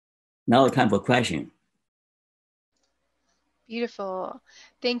Now time for question. Beautiful.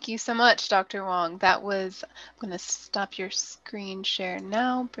 Thank you so much, Dr. Wong. That was, I'm going to stop your screen share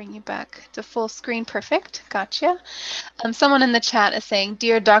now, bring you back to full screen. Perfect. Gotcha. Someone in the chat is saying,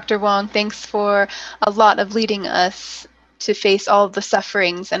 "Dear Dr. Wong, thanks for a lot of leading us to face all of the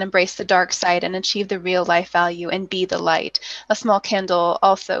sufferings and embrace the dark side and achieve the real life value and be the light. A small candle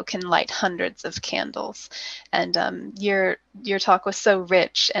also can light hundreds of candles." And your talk was so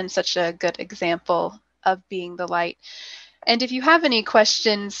rich and such a good example of being the light. And if you have any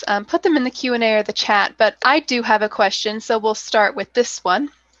questions, put them in the Q&A or the chat. But I do have a question, so we'll start with this one.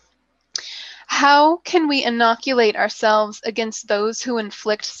 How can we inoculate ourselves against those who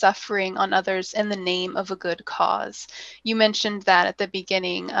inflict suffering on others in the name of a good cause? You mentioned that at the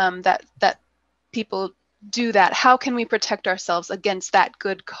beginning, that people do that. How can we protect ourselves against that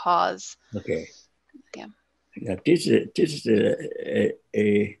good cause? Okay. Yeah. This is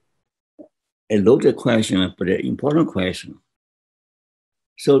a loaded question, but an important question.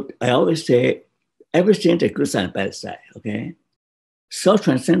 So I always say everything the good side and bad side, okay?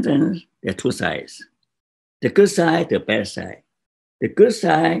 Self-transcendence, there are two sides. The good side, the bad side. The good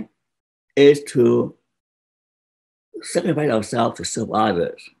side is to sacrifice ourselves to serve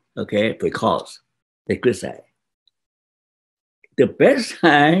others, okay, because the good side. The bad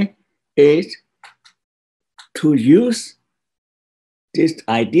side is to use this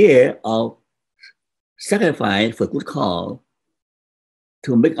idea of sacrifice for good cause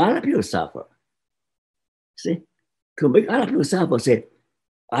to make other people suffer. See? To make other people suffer, say,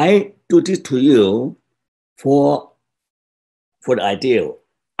 I do this to you for the ideal.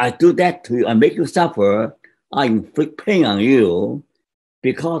 I do that to you, I make you suffer, I inflict pain on you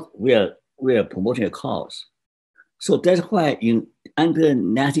because we are promoting a cause. So that's why under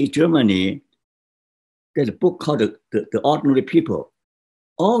Nazi Germany, there's a book called the Ordinary People.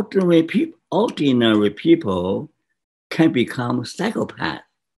 Ordinary people can become psychopaths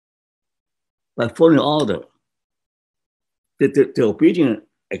by following order. The obedient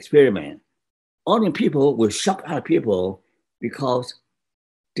experiment. Ordinary people will shock other people because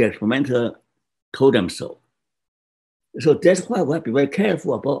their experimenter told them so. So that's why we have to be very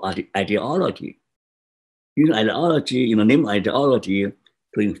careful about ideology. Ideology, name ideology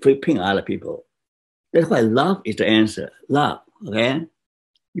to inflict pain on other people. That's why love is the answer. Love, okay?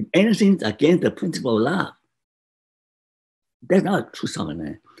 If anything against the principle of love, that's not true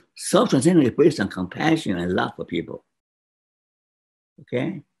self-transcendence. Self-transcendence is based on compassion and love for people.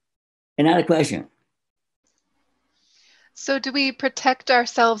 Okay? Another question. So do we protect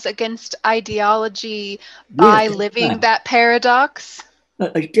ourselves against ideology by living that paradox?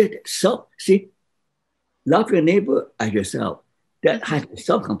 So, see, love your neighbor as yourself. That has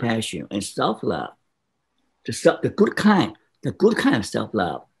self-compassion and self-love. The good kind of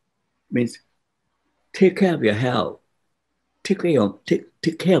self-love means take care of your health, take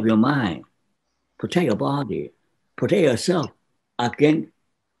care of your mind, protect your body, protect yourself against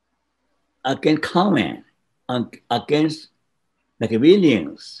comment, against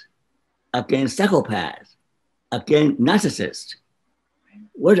Machiavellians, against psychopaths, against narcissists,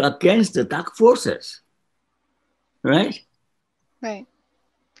 against the dark forces, right? Right.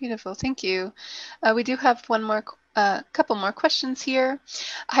 Beautiful. Thank you. We do have couple more questions here.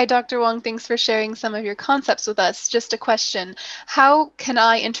 Hi, Dr. Wong. Thanks for sharing some of your concepts with us. Just a question. How can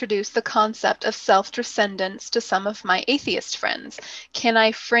I introduce the concept of self-transcendence to some of my atheist friends? Can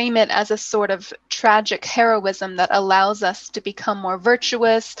I frame it as a sort of tragic heroism that allows us to become more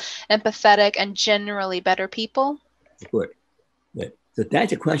virtuous, empathetic, and generally better people? Good. So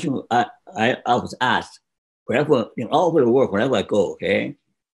that's a question I was asked wherever, all over the world, wherever I go, okay?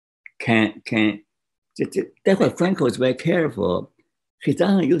 That's why Frankl is very careful. He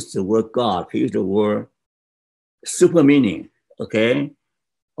doesn't use the word God. He uses the word super meaning, okay?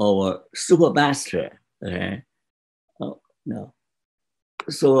 Or super master, okay? Oh, no.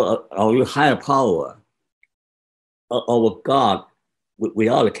 So our higher power, our God,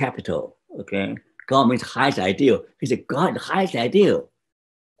 without a capital, okay? God means highest ideal. He said, God, the highest ideal.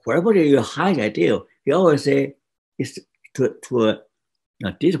 Wherever your highest ideal, he always say, it's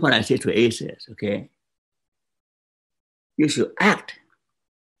now, this is what I say to atheists, okay? You should act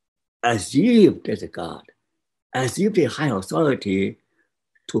as if there's a God, as if there's a high authority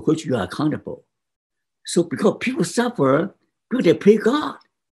to which you are accountable. So because people suffer, because they pray God.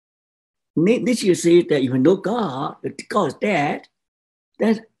 Nietzsche says that if you know God, if God is dead,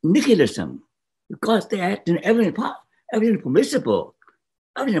 that's nihilism. If God is dead, then everything is permissible,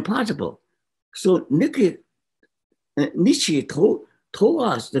 everything is possible. So Nietzsche told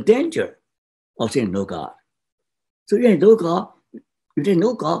us the danger of saying no God. So you know God, You didn't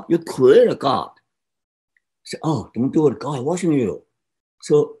know God, you create a God. Say, oh, don't do it, God is watching you.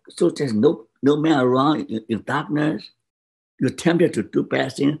 So there's no man around in darkness. You're tempted to do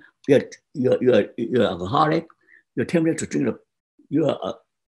bad things. You're alcoholic. You're tempted to drink. You're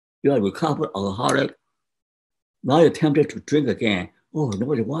a recovered alcoholic. Now you're tempted to drink again. Oh,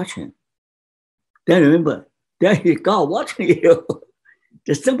 nobody's watching. Then remember, there is God watching you.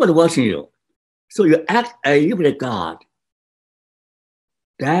 There's somebody watching you. So you act as if you're God.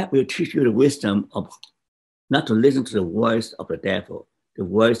 That will teach you the wisdom of not to listen to the voice of the devil, the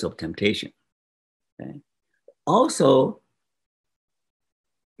voice of temptation. Okay? Also,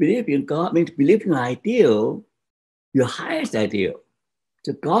 believe in God means believe in an ideal, your highest ideal.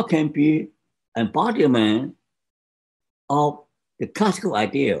 So God can be embodiment of the classical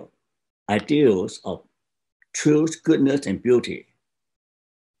ideals of truth, goodness, and beauty.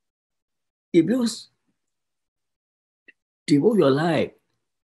 If you devote your life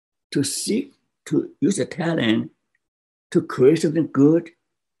to seek to use a talent to create something good,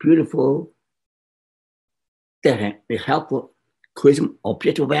 beautiful, that is helpful, create some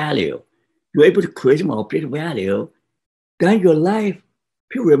objective value. You're able to create some objective value, then your life,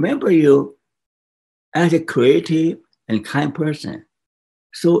 people remember you as a creative and kind person.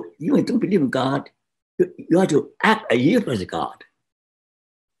 So even if you don't believe in God, you have to act as if there's a God.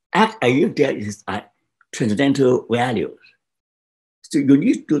 Act as if there is transcendental values. So you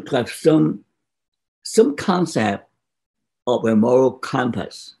need to have some concept of a moral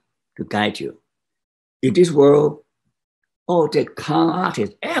compass to guide you. In this world, all the con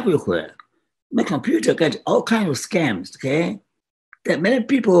artists everywhere. My computer gets all kinds of scams, okay? That many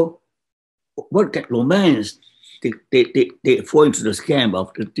people work at romance, they fall into the scam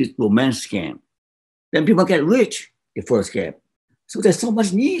of this romance scam. Then people get rich, they fall scam. So there's so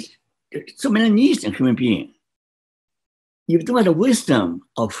much need, so many needs in human being. If you don't have the wisdom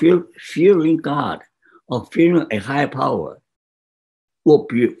of fearing God, of fearing a higher power, will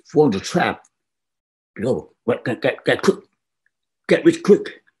be fall into trap. Because get rich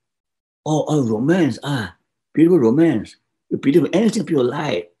quick. Oh, romance, beautiful romance. You believe in anything people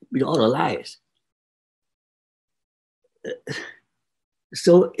lie, with all the lies.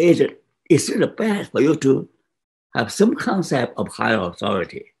 So it's really best for you to have some concept of higher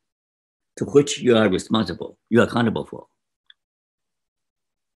authority to which you are responsible, you are accountable for.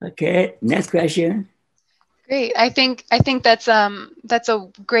 Okay, next question. Great. I think that's a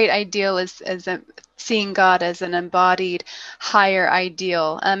great ideal as seeing God as an embodied higher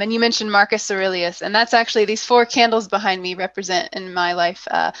ideal. And you mentioned Marcus Aurelius, and that's actually these 4 candles behind me represent in my life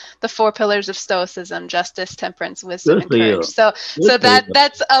the 4 pillars of Stoicism: justice, temperance, wisdom, and courage. So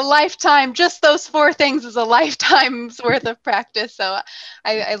that's a lifetime. Just those 4 things is a lifetime's worth of practice. So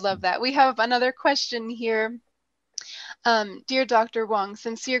I love that. We have another question here. Dear Dr. Wong,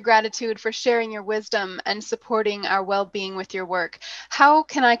 sincere gratitude for sharing your wisdom and supporting our well-being with your work. How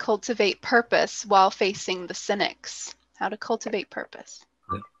can I cultivate purpose while facing the cynics? How to cultivate purpose?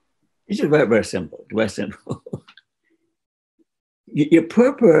 It's very, very simple. Very simple. Your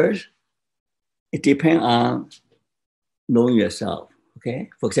purpose, it depends on knowing yourself.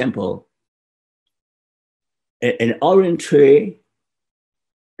 Okay. For example, an orange tree,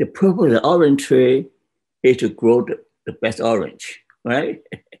 the purpose of the orange tree is to grow the best orange, right?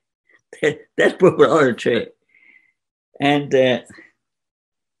 That's purpose of orange tree. And the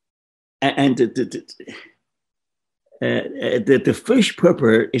fish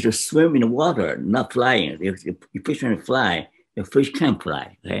purpose is to swim in the water, not flying. If fish can fly, the fish can't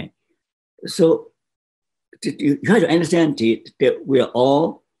fly. Okay? So you have to understand that we are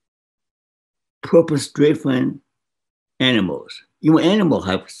all purpose-driven animals. Even animals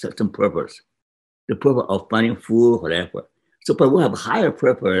have certain purpose, the purpose of finding food, whatever. So, but we have a higher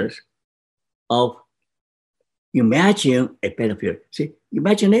purpose of imagining a better future. See,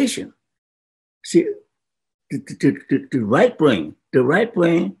 imagination. See, the right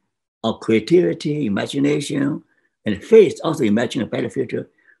brain of creativity, imagination, and faith also imagine a better future.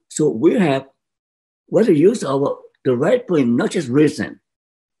 So we have what to use the right brain, not just reason.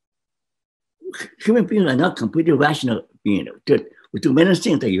 Human beings are not completely rational beings. We do many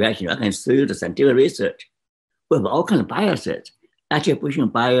things that are irrational. I can show you the scientific research. We have all kinds of biases, attribution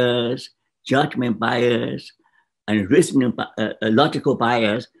bias, judgment bias, and reasoning, logical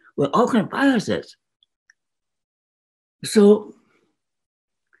bias. We have all kinds of biases. So,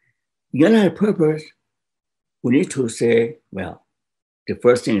 in purpose, we need to say, well, the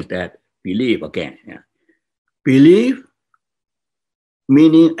first thing is that believe again. Yeah. Believe,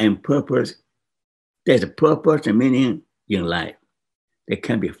 meaning, and purpose. There's a purpose and meaning in life that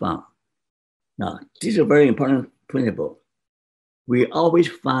can be found. Now, this is a very important principle. we always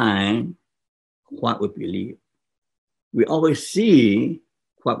find what we believe. We always see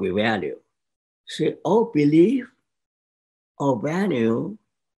what we value. So all belief or value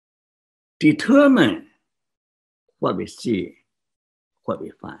determine what we see, what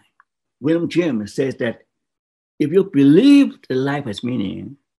we find. William James says that if you believe that life has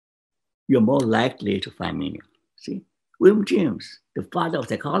meaning, you're more likely to find meaning. See, William James, the father of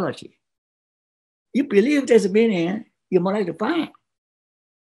psychology. You believe there's a meaning, you're more likely to find.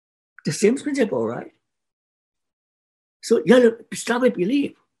 The same principle, right? So you have to start with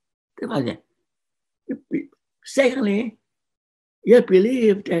belief. Secondly, you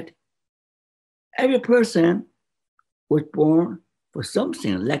believe that every person was born for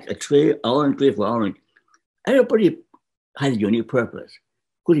something, like a tree, orange tree for orange. Everybody has a unique purpose,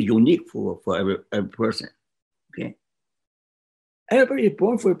 which is unique for every person. Okay? Everybody is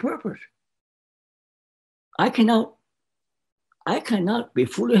born for a purpose. I cannot be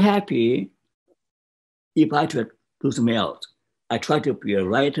fully happy if I try to do something else. I try to be a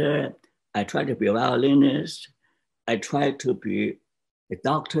writer, I try to be a violinist, I try to be a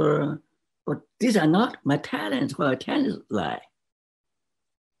doctor, but these are not my talents, where my talents lie.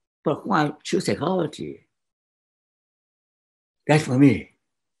 But why I choose psychology? That's for me.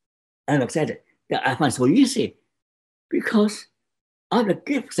 I'm excited. That I find it so easy because I have a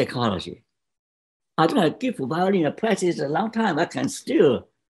gift for psychology. I don't have a gift for violin. I practice a long time. I can still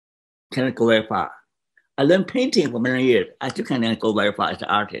cannot go very far. I learned painting for many years. I still cannot go very far as an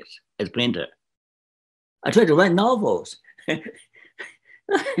artist, as a painter. I try to write novels. I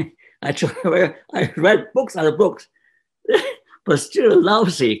write books out of books, but still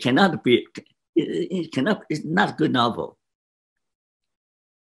lousy. Cannot be. It's not a good novel.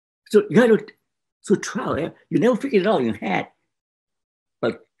 So you have to try. You never figure it out in your head,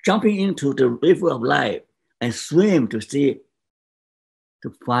 but jumping into the river of life and swim to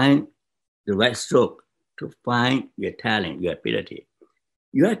find the right stroke, to find your talent, your ability.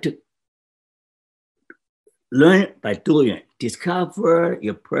 You have to learn by doing, discover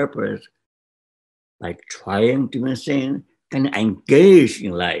your purpose by trying different things, and engage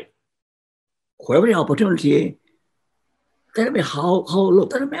in life. Wherever the opportunity, doesn't matter how low,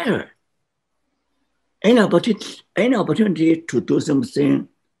 doesn't matter. Any opportunity to do something,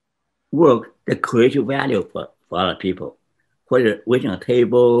 work that creates value for other people, whether waiting on a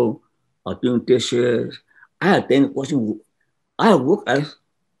table or doing dishes. I have worked as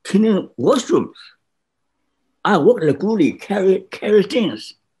cleaning washrooms. I work at a goolie, carry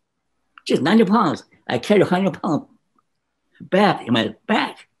things. Just 90 pounds. I carry 100-pound bag in my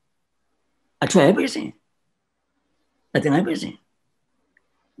back. I try everything. I do everything.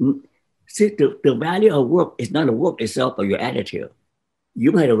 See, the value of work is not the work itself, but your attitude.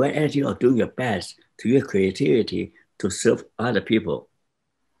 You have the right attitude of doing your best to your creativity to serve other people.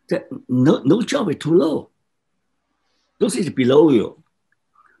 No job is too low. Those is below you.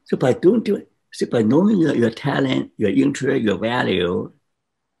 So by knowing your talent, your interest, your value,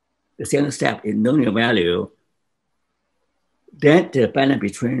 the second step is knowing your value. Then the balance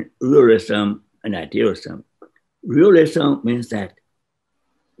between realism and idealism. Realism means that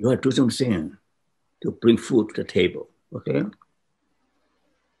you have to do something to bring food to the table. Okay?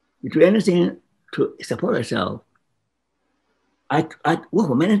 You do anything to support yourself. I work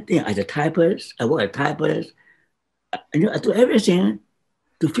for many things as a typist. I work as a typist. I do everything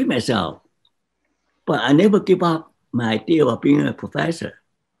to feed myself. But I never give up my idea of being a professor,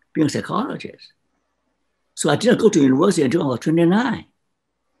 being a psychologist. So I didn't go to university until I was 29.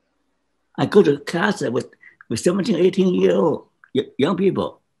 I go to class with 17, 18-year-old young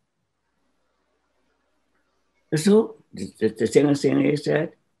people. And so the second thing is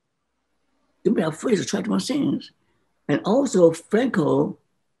that don't be afraid to try different things. And also Frankl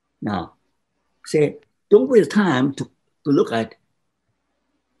now say, don't waste time to look at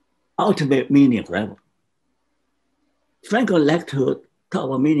ultimate meaning forever. Frankl likes to talk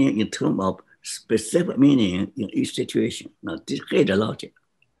about meaning in terms of specific meaning in each situation. Now, this is the logic.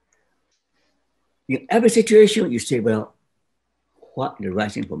 In every situation, you say, well, what is the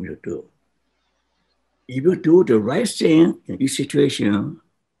right thing for me to do? If you do the right thing in each situation,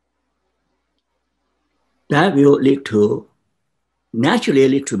 that will naturally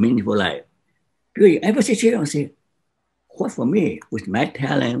lead to meaningful life. Because in every situation, say, what for me, with my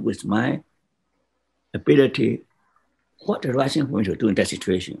talent, with my ability, what is the right thing for me to do in that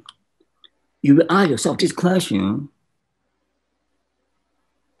situation? You will ask yourself this question,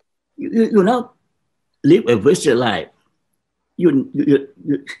 you not live a wasted life. Your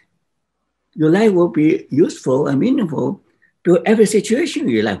life will be useful and meaningful because every situation in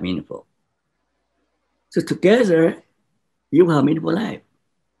your life meaningful. So together, you will have a meaningful life.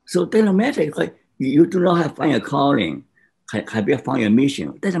 So it doesn't matter. Like, you do not have find your calling, have you found your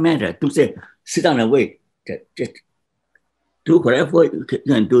mission? It doesn't matter. Don't say, sit down and wait. Just do whatever you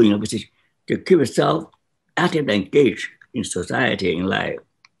can do in a position to keep yourself active and engaged in society, in life.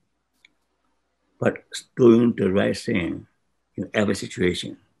 But doing the right thing in every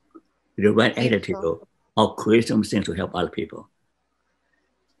situation, with the right attitude, or create something to help other people.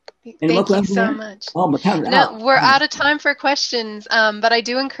 Thank you so much. Oh, my time's no, out. We're out of time for questions, but I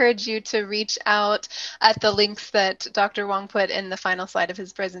do encourage you to reach out at the links that Dr. Wong put in the final slide of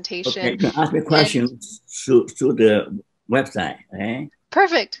his presentation. Okay, you can ask me questions through the website. Okay?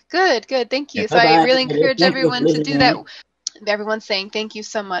 Perfect. Good. Thank you. Yeah, so bye-bye. I really encourage everyone to do that. Listening. Everyone's saying thank you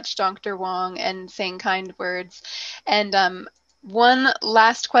so much, Dr. Wong, and saying kind words. And one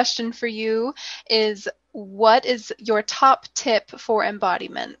last question for you is, what is your top tip for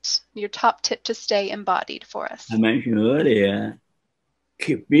embodiment? Your top tip to stay embodied for us? I mentioned earlier,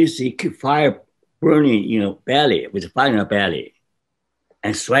 keep busy, keep fire burning in your belly, with fire in your belly,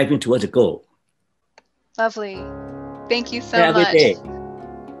 and striving towards a goal. Lovely. Thank you so every much. Day.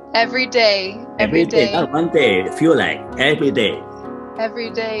 Every day. Every day. Not one day. Feel like every day. Every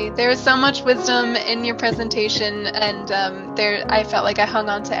day. There is so much wisdom in your presentation, and I felt like I hung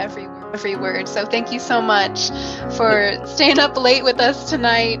on to every word. So thank you so much for staying up late with us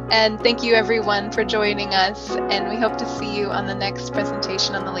tonight, and thank you everyone for joining us, and we hope to see you on the next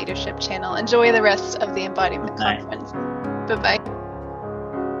presentation on the Leadership Channel. Enjoy the rest of the Embodiment Conference. Bye-bye.